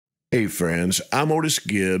Hey friends, I'm Otis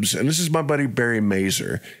Gibbs, and this is my buddy Barry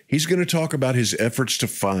Mazor. He's going to talk about his efforts to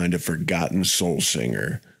find a forgotten soul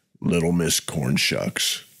singer, Little Miss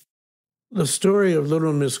Cornshucks. The story of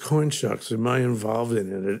Little Miss Cornshucks and my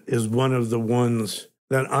involvement in it is one of the ones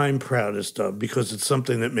that I'm proudest of because it's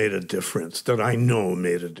something that made a difference, that I know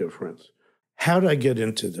made a difference. How did I get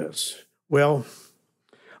into this? Well,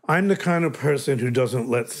 I'm the kind of person who doesn't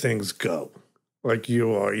let things go like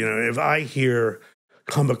you are. You know, if I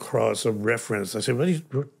come across a reference, I say,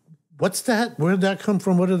 what's that? Where did that come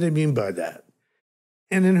from? What do they mean by that?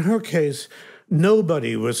 And in her case,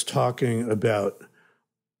 nobody was talking about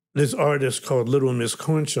this artist called Little Miss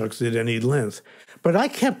Cornshucks at any length. But I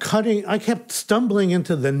kept stumbling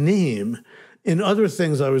into the name in other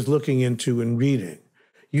things I was looking into and reading.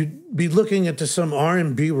 You'd be looking into some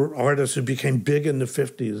R&B artists who became big in the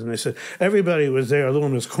 50s, and they said, everybody was there. Little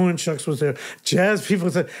Miss Cornshucks was there. Jazz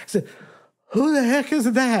people said, who the heck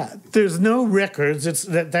is that? There's no records.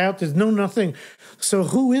 There's no nothing. So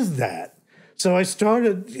who is that? So it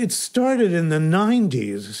started in the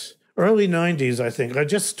 90s, early 90s, I think. I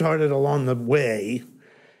just started along the way.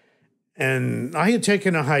 And I had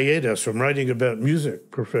taken a hiatus from writing about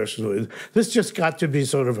music professionally. This just got to be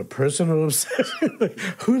sort of a personal obsession. Like,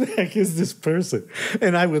 who the heck is this person?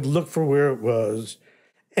 And I would look for where it was.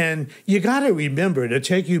 And you got to remember, to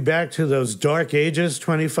take you back to those dark ages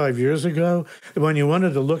 25 years ago, when you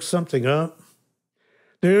wanted to look something up,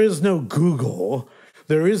 there is no Google.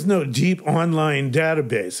 There is no deep online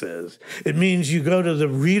databases. It means you go to the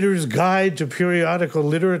Reader's Guide to Periodical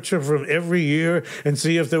Literature from every year and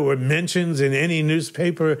see if there were mentions in any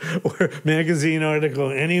newspaper or magazine article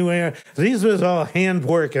anywhere. These was all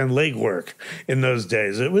handwork and legwork in those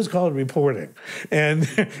days. It was called reporting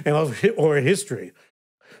or history.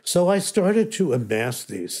 So I started to amass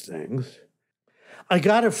these things. I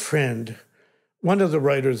got a friend. One of the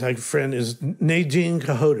writers I friend is Nadine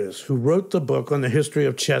Cahotis, who wrote the book on the history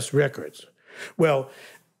of chess records. Well,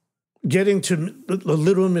 getting to the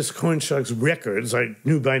Little Miss Cornshucks records, I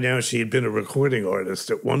knew by now she had been a recording artist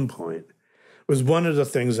at one point, was one of the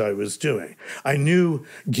things I was doing. I knew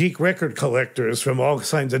geek record collectors from all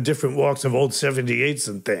kinds of different walks of old 78s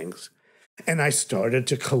and things. And I started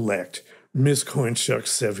to collect Miss Cornshucks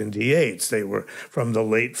 78s. They were from the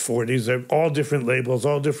late 40s. They're all different labels,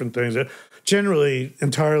 all different things. They're generally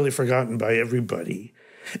entirely forgotten by everybody.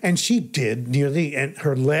 And she did near the end.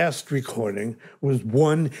 Her last recording was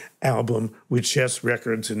one album with Chess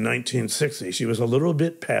Records in 1960. She was a little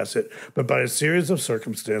bit past it, but by a series of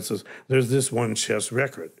circumstances, there's this one Chess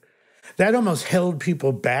record. That almost held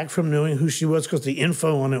people back from knowing who she was because the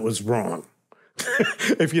info on it was wrong,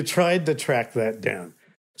 if you tried to track that down.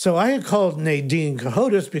 So I had called Nadine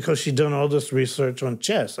Cahotis because she'd done all this research on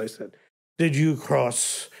chess. I said, did you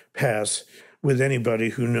cross paths with anybody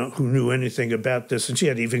who knew anything about this? And she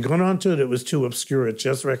had even gone on to it. It was too obscure a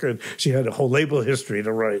chess record. She had a whole label history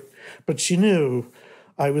to write. But she knew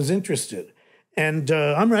I was interested. And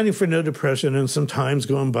I'm writing for No Depression, and some time's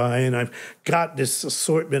gone by, and I've got this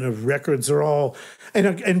assortment of records. They're all,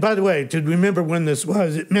 and by the way, to remember when this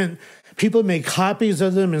was, it meant people made copies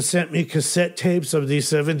of them and sent me cassette tapes of these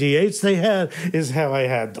 78s they had, is how I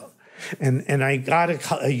had them. And I got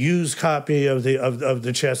a used copy of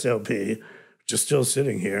the chess LP, which is still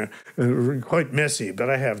sitting here, quite messy, but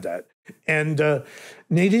I have that. And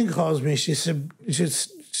Nadine calls me.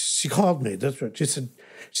 She called me. That's right.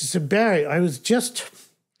 She said, Barry, I was just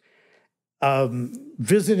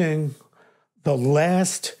visiting the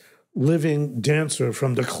last living dancer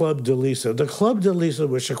from the Club de Lisa. The Club de Lisa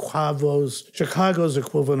was Chicago's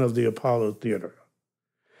equivalent of the Apollo Theater.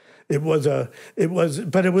 It was a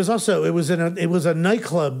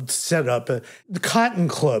nightclub setup. The Cotton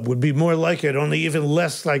Club would be more like it, only even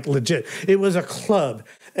less like legit. It was a club.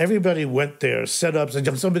 Everybody went there, set up.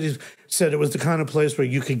 Somebody said it was the kind of place where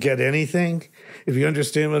you could get anything. If you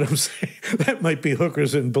understand what I'm saying, that might be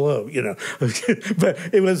hookers and blow, you know. But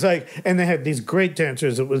it was like, and they had these great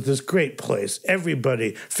dancers. It was this great place.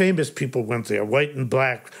 Everybody, famous people went there, white and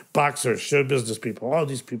black, boxers, show business people, all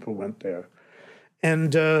these people went there.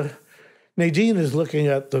 And Nadine is looking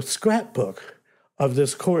at the scrapbook of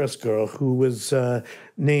this chorus girl who was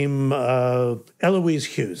named Eloise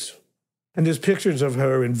Hughes. And there's pictures of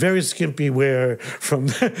her in very skimpy wear from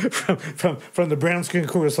the brown skin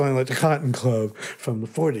chorus line, like the Cotton Club from the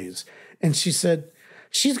 40s. And she said,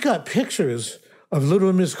 she's got pictures of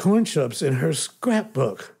Little Miss Cornshucks in her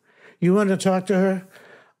scrapbook. You want to talk to her?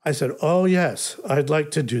 I said, oh, yes, I'd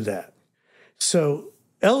like to do that. So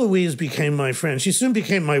Eloise became my friend. She soon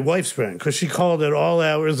became my wife's friend because she called at all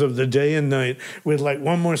hours of the day and night with like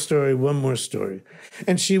one more story.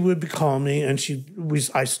 And she would call me, and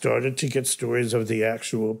I started to get stories of the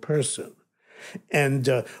actual person. And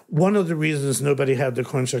one of the reasons nobody had the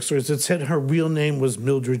Cornshucks stories, it said her real name was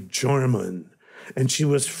Mildred Jorman, and she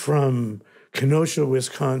was from Kenosha,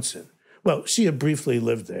 Wisconsin. Well, she had briefly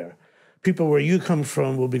lived there. People where you come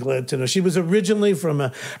from will be glad to know. She was originally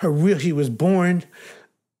from she was born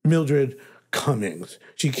Mildred Cummings.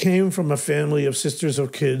 She came from a family of sisters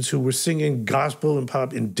of kids who were singing gospel and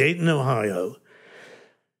pop in Dayton, Ohio.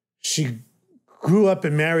 She grew up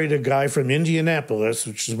and married a guy from Indianapolis,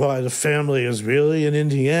 which is why the family is really in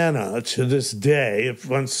Indiana to this day,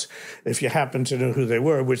 if you happen to know who they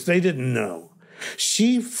were, which they didn't know.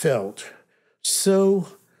 She felt so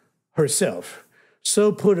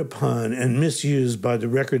put upon and misused by the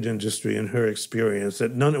record industry in her experience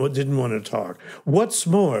that didn't want to talk. What's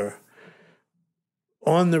more,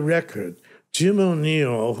 on the record, Jim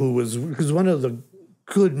O'Neill, who's one of the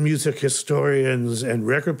good music historians and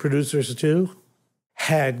record producers too,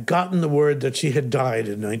 had gotten the word that she had died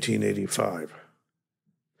in 1985.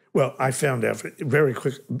 Well, I found out very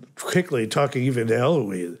quickly, talking even to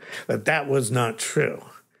Eloise, that was not true.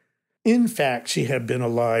 In fact, she had been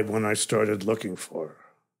alive when I started looking for her.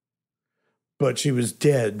 But she was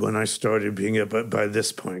dead when I started being up by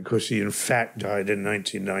this point, because she in fact died in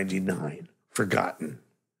 1999, forgotten.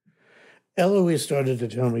 Eloise started to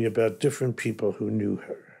tell me about different people who knew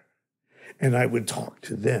her, and I would talk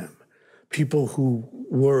to them. People who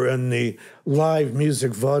were in the live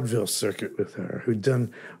music vaudeville circuit with her, who'd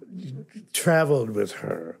traveled with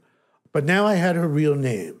her. But now I had her real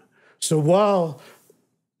name. So while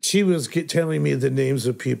she was telling me the names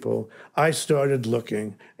of people, I started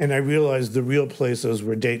looking, and I realized the real places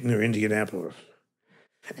were Dayton or Indianapolis.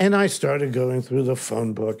 And I started going through the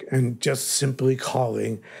phone book and just simply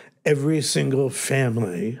calling every single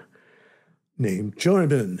family named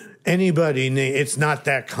Jordan. Anybody it's not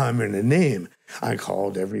that common a name. I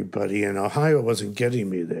called everybody, and Ohio wasn't getting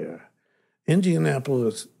me there.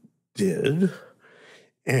 Indianapolis did,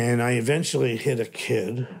 and I eventually hit a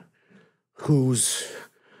kid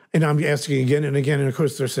and I'm asking again and again, and of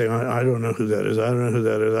course they're saying, I don't know who that is, I don't know who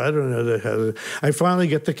that is, I don't know who that is. I finally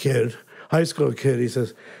get the kid, high school kid, he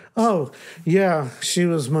says, oh, yeah, she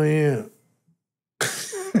was my aunt.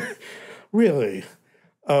 Really?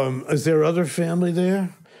 Is there other family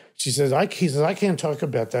there? He says, I can't talk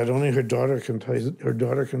about that. Only her daughter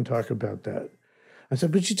can talk about that. I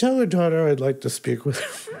said, but you tell her daughter I'd like to speak with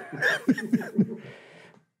her.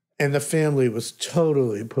 And the family was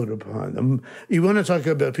totally put upon them. You want to talk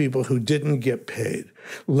about people who didn't get paid,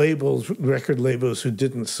 record labels who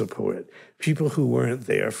didn't support, people who weren't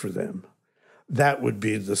there for them. That would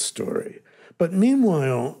be the story. But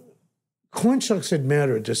meanwhile, Cornshucks had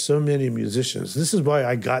mattered to so many musicians. This is why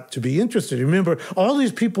I got to be interested. Remember, all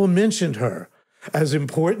these people mentioned her as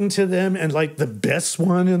important to them and like the best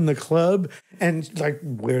one in the club. And like,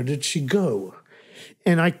 where did she go?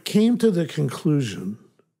 And I came to the conclusion,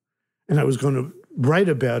 and I was going to write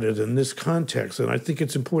about it in this context, and I think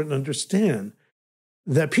it's important to understand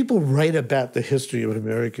that people write about the history of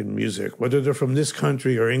American music, whether they're from this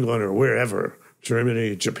country or England or wherever,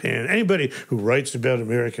 Germany, Japan, anybody who writes about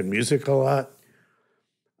American music a lot,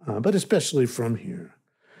 but especially from here,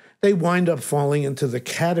 they wind up falling into the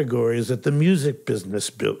categories that the music business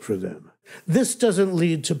built for them. This doesn't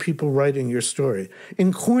lead to people writing your story.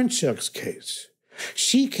 In Cornshucks' case,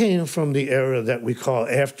 she came from the era that we call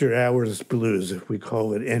after-hours blues, if we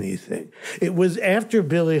call it anything. It was after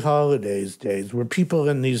Billie Holiday's days, where people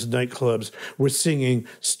in these nightclubs were singing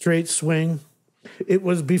straight swing. It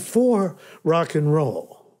was before rock and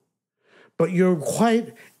roll, but you're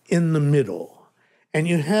quite in the middle. And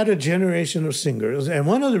you had a generation of singers, and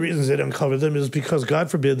one of the reasons they don't cover them is because,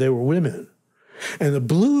 God forbid, they were women. And the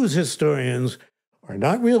blues historians are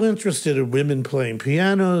not real interested in women playing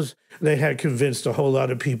pianos. They had convinced a whole lot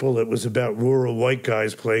of people it was about rural white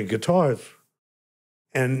guys playing guitars.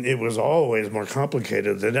 And it was always more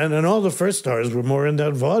complicated than that. And all the first stars were more in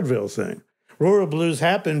that vaudeville thing. Rural blues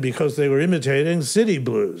happened because they were imitating city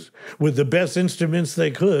blues with the best instruments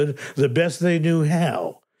they could, the best they knew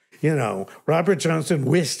how. You know, Robert Johnson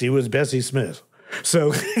wished he was Bessie Smith.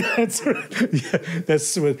 So but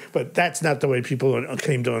that's not the way people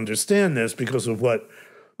came to understand this because of what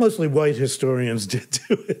mostly white historians did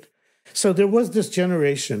to it. So there was this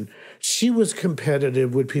generation. She was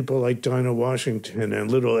competitive with people like Dinah Washington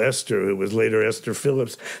and Little Esther, who was later Esther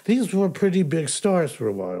Phillips. These were pretty big stars for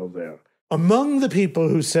a while there. Among the people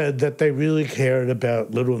who said that they really cared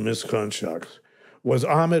about Little Miss Cornshucks was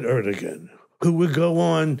Ahmet Ertegun, who would go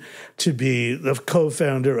on to be the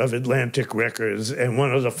co-founder of Atlantic Records and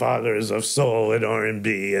one of the fathers of soul and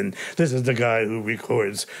R&B. And this is the guy who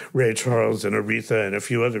records Ray Charles and Aretha and a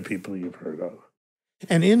few other people you've heard of.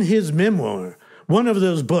 And in his memoir, one of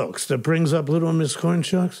those books that brings up Little Miss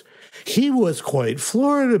Cornshucks, he was quite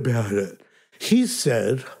florid about it. He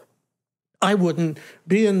said, I wouldn't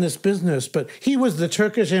be in this business, but he was the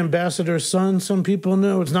Turkish ambassador's son, some people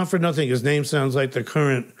know. It's not for nothing. His name sounds like the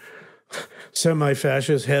current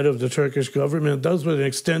semi-fascist head of the Turkish government. Those were an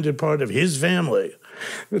extended part of his family,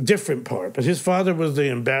 a different part. But his father was the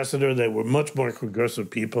ambassador. They were much more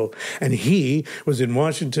progressive people. And he was in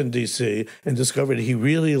Washington, D.C., and discovered he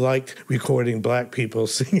really liked recording black people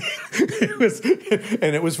singing.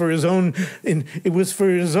 It was for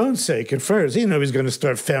his own sake at first. He was going to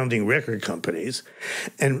start founding record companies.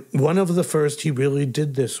 And one of the first he really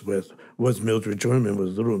did this with was Mildred Jorman,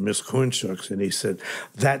 with Little Miss Cornshucks. And he said,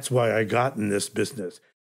 that's why I got in this business.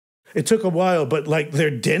 It took a while, but like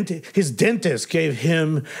his dentist gave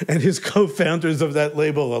him and his co-founders of that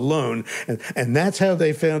label a loan. And that's how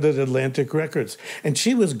they founded Atlantic Records. And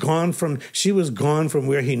she was gone from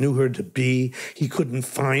where he knew her to be. He couldn't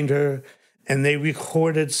find her. And they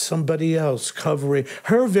recorded somebody else covering.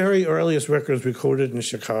 Her very earliest records recorded in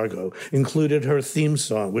Chicago included her theme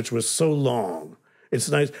song, which was so long. It's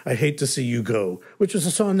nice, I Hate to See You Go, which was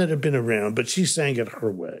a song that had been around, but she sang it her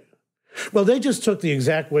way. Well, they just took the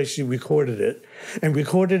exact way she recorded it and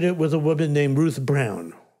recorded it with a woman named Ruth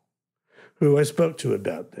Brown, who I spoke to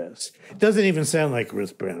about this. It doesn't even sound like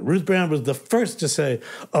Ruth Brown. Ruth Brown was the first to say,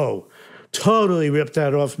 oh, totally ripped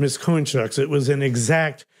that off Miss Cornshucks. It was an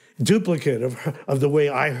exact duplicate of the way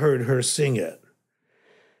I heard her sing it.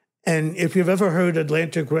 And if you've ever heard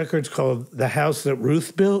Atlantic Records called The House That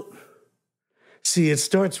Ruth Built, see, it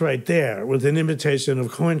starts right there with an imitation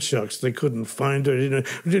of Cornshucks. They couldn't find her.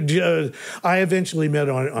 I eventually met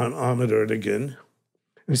on Ahmet Ertegun.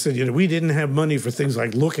 He said, we didn't have money for things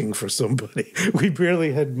like looking for somebody. We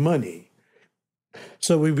barely had money.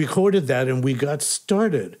 So we recorded that and we got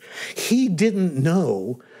started. He didn't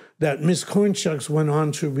know that Miss Cornshucks went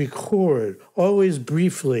on to record, always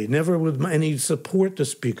briefly, never with any support to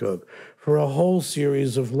speak of, for a whole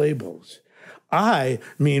series of labels. I,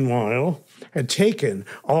 meanwhile, had taken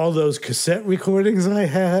all those cassette recordings I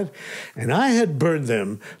had, and I had burned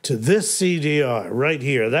them to this CDR right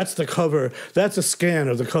here. That's the cover. That's a scan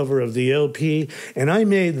of the cover of the LP, and I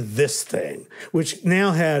made this thing, which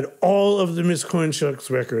now had all of the Miss Cornshucks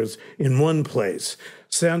records in one place,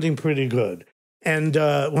 sounding pretty good. And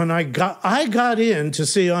when I got in to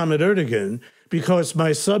see Ahmet Ertegun, because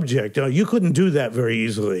my subject, you couldn't do that very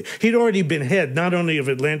easily. He'd already been head not only of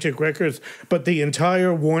Atlantic Records, but the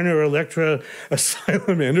entire Warner Elektra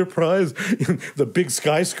Asylum enterprise, the big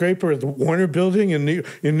skyscraper at the Warner Building in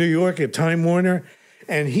New York at Time Warner.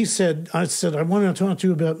 And I said, I want to talk to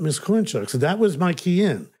you about Miss Cornshucks. That was my key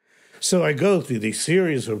in. So I go through these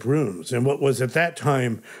series of rooms, and what was at that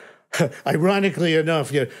time, ironically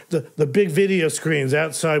enough, the big video screens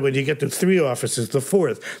outside when you get to 3 offices, the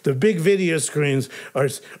 4th, the big video screens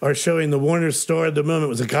are showing the Warner store at the moment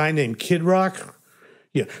was a guy named Kid Rock.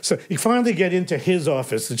 Yeah, so you finally get into his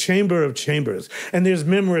office, the Chamber of Chambers, and there's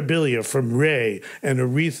memorabilia from Ray and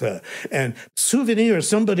Aretha and souvenirs.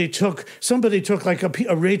 Somebody took like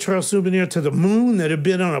a Ray Charles souvenir to the moon that had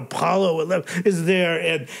been on Apollo 11 is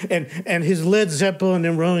there, and his Led Zeppelin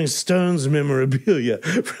and Rolling Stones memorabilia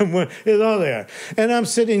from one is all there. And I'm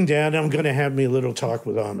sitting down. I'm going to have me a little talk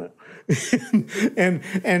with Ahmet.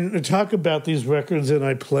 and talk about these records, and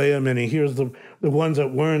I play them, and he hears the ones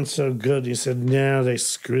that weren't so good. He said, nah, they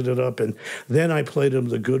screwed it up. And then I played him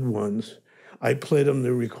the good ones. I played him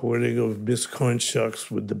the recording of Miss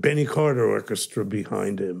Cornshucks with the Benny Carter Orchestra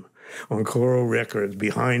behind him on Coral Records,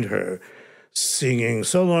 behind her, singing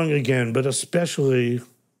So Long Again, but especially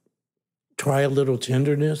Try a Little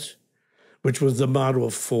Tenderness, which was the model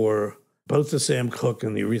for both the Sam Cooke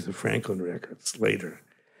and the Aretha Franklin records later.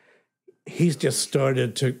 He's just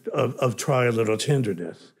started of Try a Little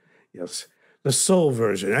Tenderness. Yes. The soul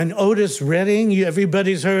version. And Otis Redding,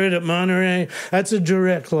 everybody's heard at Monterey. That's a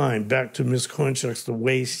direct line back to Miss Cornshucks, the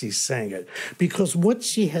way she sang it. Because what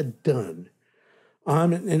she had done,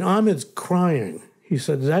 and Ahmet's crying. He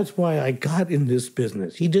said, that's why I got in this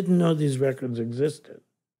business. He didn't know these records existed.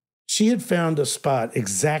 She had found a spot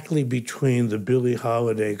exactly between the Billie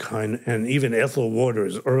Holiday kind and even Ethel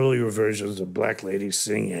Waters' earlier versions of Black Lady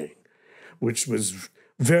Singing, which was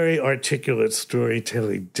very articulate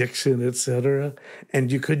storytelling, diction, etc.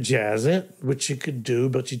 And you could jazz it, which she could do,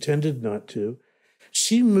 but she tended not to.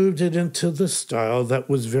 She moved it into the style that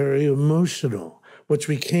was very emotional, which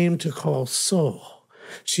we came to call soul.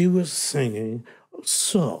 She was singing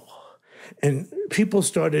soul. And people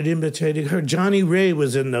started imitating her. Johnny Ray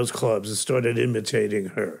was in those clubs and started imitating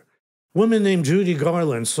her. A woman named Judy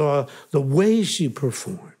Garland saw the way she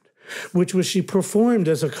performed, which was she performed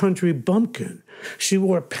as a country bumpkin. She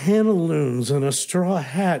wore pantaloons and a straw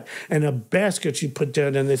hat and a basket she put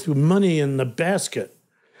down, and they threw money in the basket.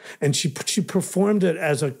 And she performed it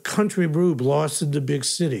as a country rube lost in the big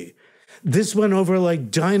city. This went over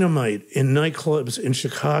like dynamite in nightclubs in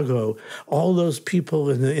Chicago. All those people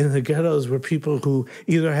in the ghettos were people who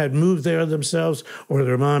either had moved there themselves or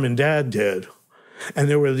their mom and dad did. And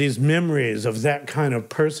there were these memories of that kind of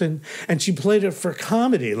person. And she played it for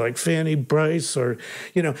comedy, like Fanny Brice, or,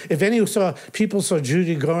 if people saw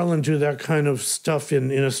Judy Garland do that kind of stuff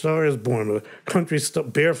in A Star Is Born, with country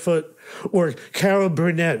stuff, barefoot, or Carol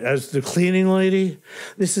Burnett as the cleaning lady.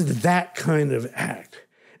 This is that kind of act.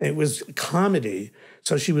 And it was comedy.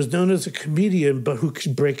 So she was known as a comedian, but who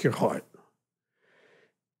could break your heart.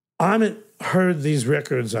 Amit heard these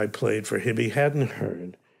records I played for him. He hadn't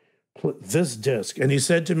heard this disc. And he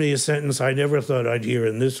said to me a sentence I never thought I'd hear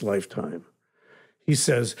in this lifetime. He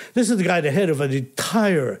says, this is the guy, the head of an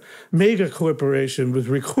entire mega corporation with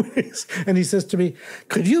recordings. And he says to me,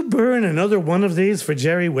 could you burn another one of these for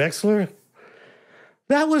Jerry Wexler?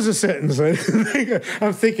 That was a sentence.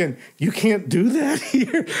 I'm thinking, you can't do that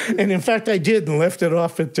here? And in fact, I did and left it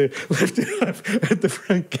off at the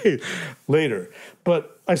front gate later.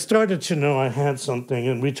 But I started to know I had something,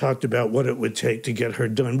 and we talked about what it would take to get her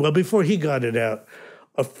done. Well, before he got it out,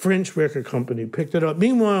 a French record company picked it up.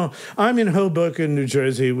 Meanwhile, I'm in Hoboken, New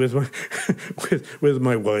Jersey with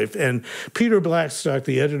my wife, and Peter Blackstock,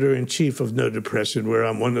 the editor-in-chief of No Depression, where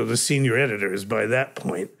I'm one of the senior editors by that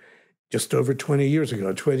point, just over 20 years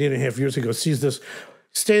ago, 20 and a half years ago, sees this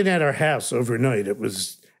staying at our house overnight. It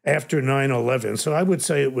was after 9/11, so I would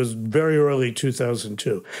say it was very early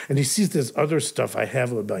 2002. And he sees this other stuff I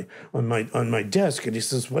have on my desk, and he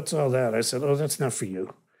says, "What's all that?" I said, "Oh, that's not for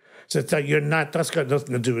you." He said, that's got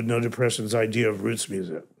nothing to do with No Depression's idea of roots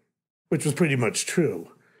music," which was pretty much true.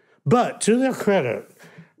 But to their credit,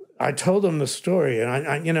 I told them the story, and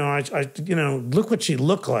I look what she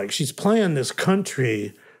looked like. She's playing this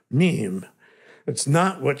country meme. It's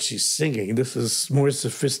not what she's singing. This is more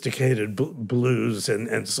sophisticated blues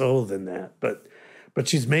and soul than that. But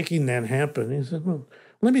she's making that happen. He said, well,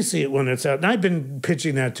 let me see it when it's out. And I've been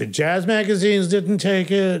pitching that to jazz magazines, didn't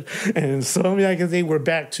take it. And soul magazine, we're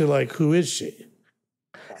back to like, who is she?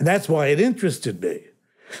 And that's why it interested me.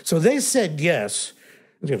 So they said yes.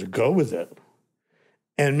 I'm going to go with it.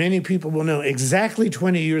 And many people will know exactly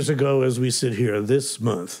 20 years ago, as we sit here this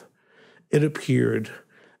month, it appeared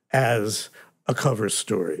as a cover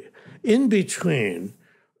story. In between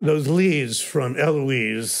those leads from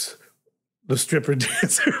Eloise, the stripper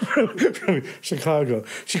dancer from Chicago,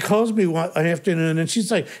 she calls me one afternoon, and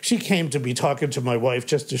she's like, she came to be talking to my wife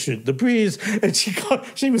just to shoot the breeze, and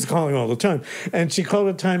she was calling all the time. And she called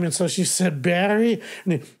a time, and so she said, Barry,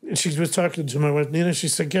 and she was talking to my wife, Nina, she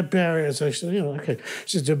said, get Barry. I said, okay.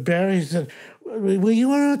 She said, Barry, said, will you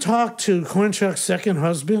want to talk to Cornshucks' second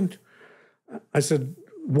husband? I said,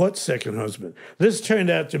 what second husband? This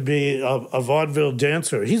turned out to be a vaudeville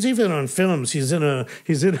dancer. He's even on films. He's in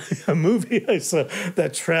a movie I saw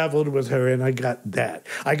that traveled with her, and I got that.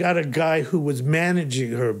 I got a guy who was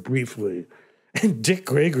managing her briefly, and Dick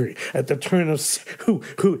Gregory at the turn of who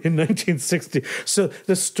in 1960. So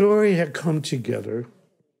the story had come together,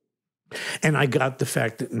 and I got the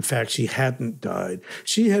fact that in fact she hadn't died.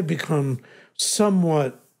 She had become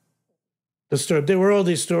somewhat disturbed. There were all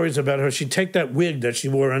these stories about her. She'd take that wig that she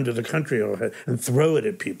wore under the country head and throw it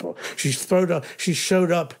at people. She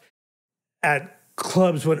showed up at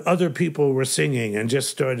clubs when other people were singing and just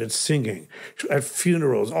started singing. At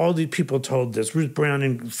funerals, all these people told this. Ruth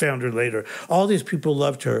Browning found her later. All these people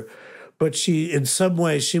loved her, but in some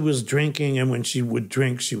way, she was drinking, and when she would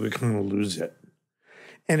drink, she would kind of lose it.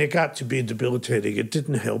 And it got to be debilitating. It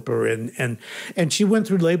didn't help her. And she went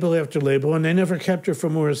through label after label, and they never kept her for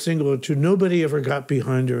more a single or two. Nobody ever got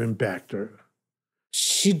behind her and backed her.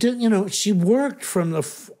 She did, she worked from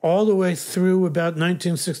all the way through about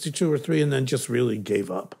 1962 or 3 and then just really gave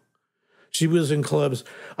up. She was in clubs.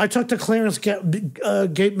 I talked to Clarence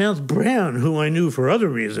Gatemouth Brown, who I knew for other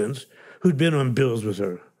reasons, who'd been on bills with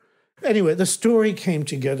her. Anyway, the story came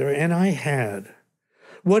together, and I had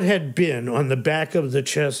what had been on the back of the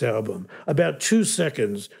Chess album, about 2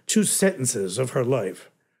 sentences of her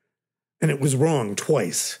life. and it was wrong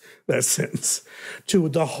twice, that sentence,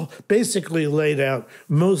 basically laid out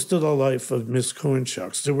most of the life of Miss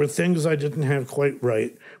Cornshucks. There were things I didn't have quite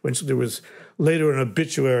right, which there was later an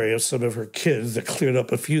obituary of some of her kids that cleared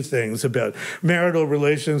up a few things about marital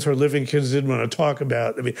relations her living kids didn't want to talk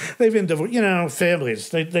about. I mean, they've been divorced, families.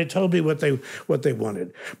 They told me what they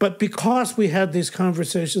wanted. But because we had these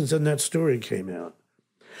conversations and that story came out,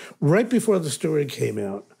 right before the story came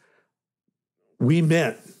out, we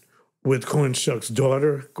met with Cornshuck's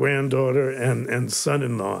daughter, granddaughter, and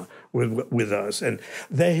son-in-law with us. And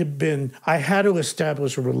I had to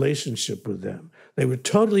establish a relationship with them. They were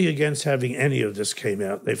totally against having any of this came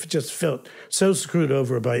out. They just felt so screwed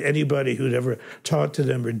over by anybody who'd ever talked to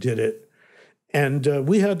them or did it. And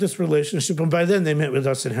we had this relationship. And by then they met with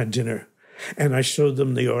us and had dinner. And I showed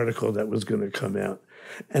them the article that was going to come out.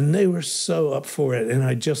 And they were so up for it. And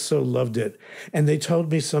I just so loved it. And they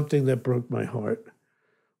told me something that broke my heart,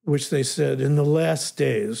 which they said in the last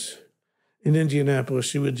days in Indianapolis,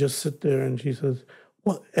 she would just sit there and she says,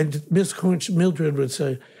 "What?" And Mildred would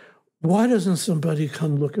say, "Why doesn't somebody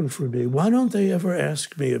come looking for me? Why don't they ever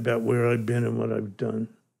ask me about where I've been and what I've done?"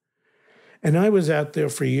 And I was out there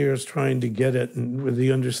for years trying to get it, and with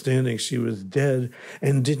the understanding she was dead,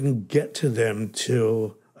 and didn't get to them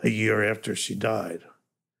till a year after she died.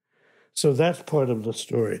 So that's part of the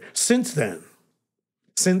story. Since then,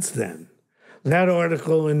 that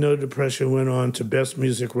article in No Depression went on to Best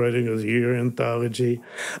Music Writing of the Year anthology.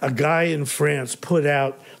 A guy in France put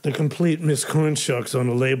out the complete Miss Cornshucks on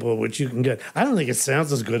a label, which you can get. I don't think it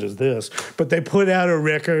sounds as good as this, but they put out a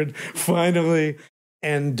record finally.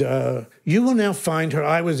 And you will now find her.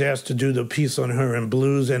 I was asked to do the piece on her in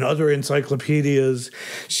Blues and other encyclopedias.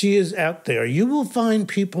 She is out there. You will find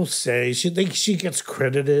people say she gets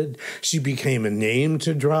credited. She became a name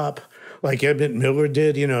to drop, like Emmett Miller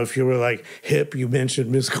did. If you were like hip, you mentioned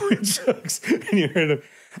Miss Cornshucks and you heard of.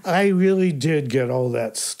 I really did get all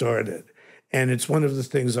that started. And it's one of the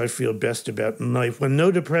things I feel best about in life. When No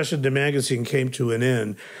Depression, the magazine, came to an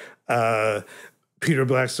end, Peter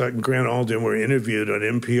Blackstock and Grant Alden were interviewed on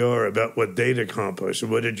NPR about what they'd accomplished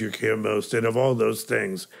and what did you care most. And of all those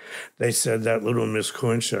things, they said that little Miss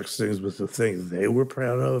Cornshucks things was the thing they were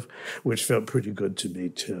proud of, which felt pretty good to me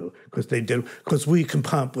too, because we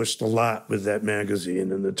accomplished a lot with that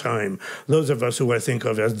magazine and the time. Those of us who I think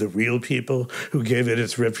of as the real people who gave it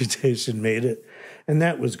its reputation made it. And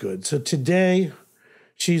that was good. So today,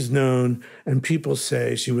 she's known, and people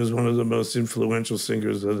say she was one of the most influential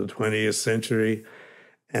singers of the 20th century,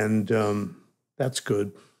 and that's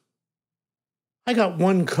good. I got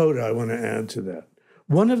one coda I want to add to that.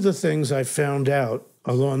 One of the things I found out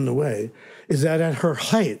along the way is that at her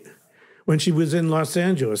height, when she was in Los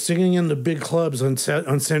Angeles, singing in the big clubs on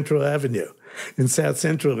Central Avenue, in South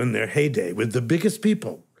Central in their heyday, with the biggest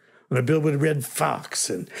people, on a bill with Red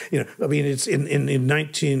Fox, and, it's in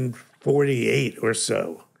 1948 or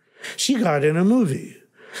so. She got in a movie.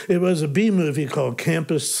 It was a B movie called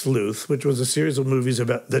Campus Sleuth, which was a series of movies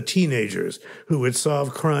about the teenagers who would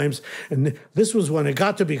solve crimes. And this was when it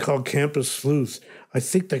got to be called Campus Sleuth. I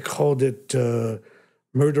think they called it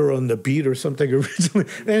Murder on the Beat or something originally.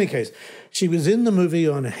 In any case, she was in the movie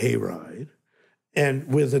on a hayride and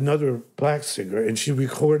with another black singer, and she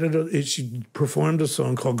she performed a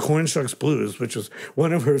song called Cornshucks Blues, which was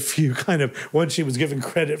one of her few one she was given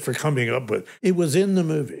credit for coming up with. It was in the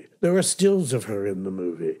movie. There are stills of her in the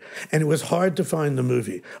movie, and it was hard to find the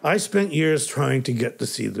movie. I spent years trying to get to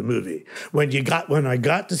see the movie. When I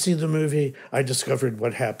got to see the movie, I discovered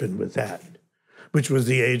what happened with that, which was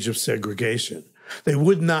the age of segregation. They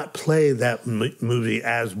would not play that movie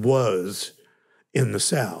as was in the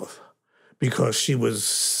South, because she was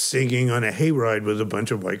singing on a hayride with a bunch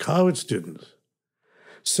of white college students.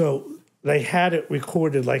 So they had it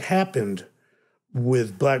recorded like happened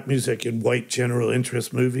with black music in white general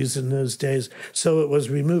interest movies in those days, so it was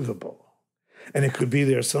removable. And it could be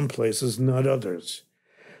there some places, not others.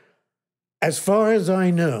 As far as I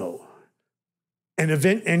know,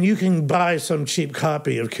 and you can buy some cheap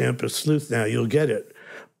copy of Campus Sleuth now, you'll get it.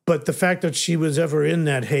 But the fact that she was ever in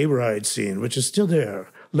that hayride scene, which is still there,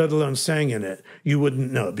 let alone sang in it, you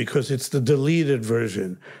wouldn't know, because it's the deleted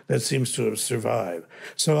version that seems to have survived.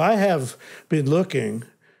 So I have been looking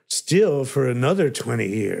still for another 20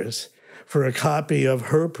 years for a copy of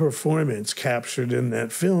her performance captured in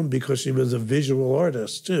that film, because she was a visual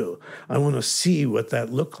artist too. I want to see what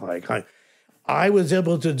that looked like. I was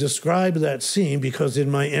able to describe that scene because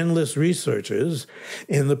in my endless researches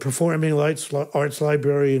in the Performing Arts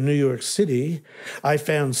Library in New York City, I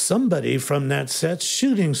found somebody from that set's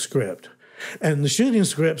shooting script. And the shooting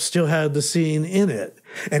script still had the scene in it.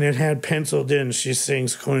 And it had penciled in, she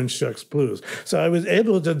sings Cornshucks Blues. So I was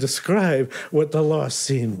able to describe what the lost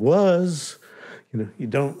scene was. You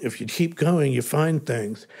don't, if you keep going, you find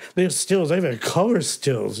things. There's stills, I've had color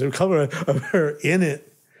stills. There's color of her in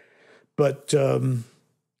it. But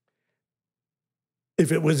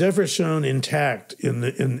if it was ever shown intact in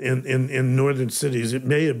northern cities, it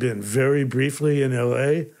may have been very briefly in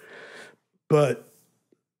LA, but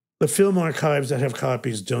the film archives that have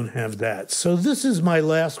copies don't have that. So this is my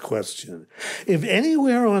last question. If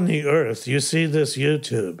anywhere on the earth you see this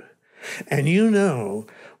YouTube and you know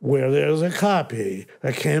where there's a copy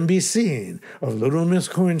that can be seen of Little Miss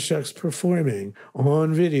Cornshucks performing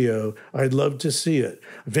on video, I'd love to see it.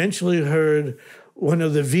 Eventually heard one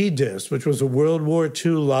of the V-discs, which was a World War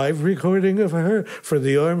II live recording of her for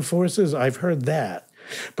the armed forces. I've heard that.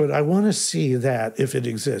 But I want to see that if it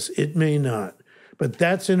exists. It may not. But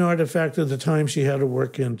that's an artifact of the time she had to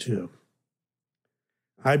work into.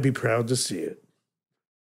 I'd be proud to see it.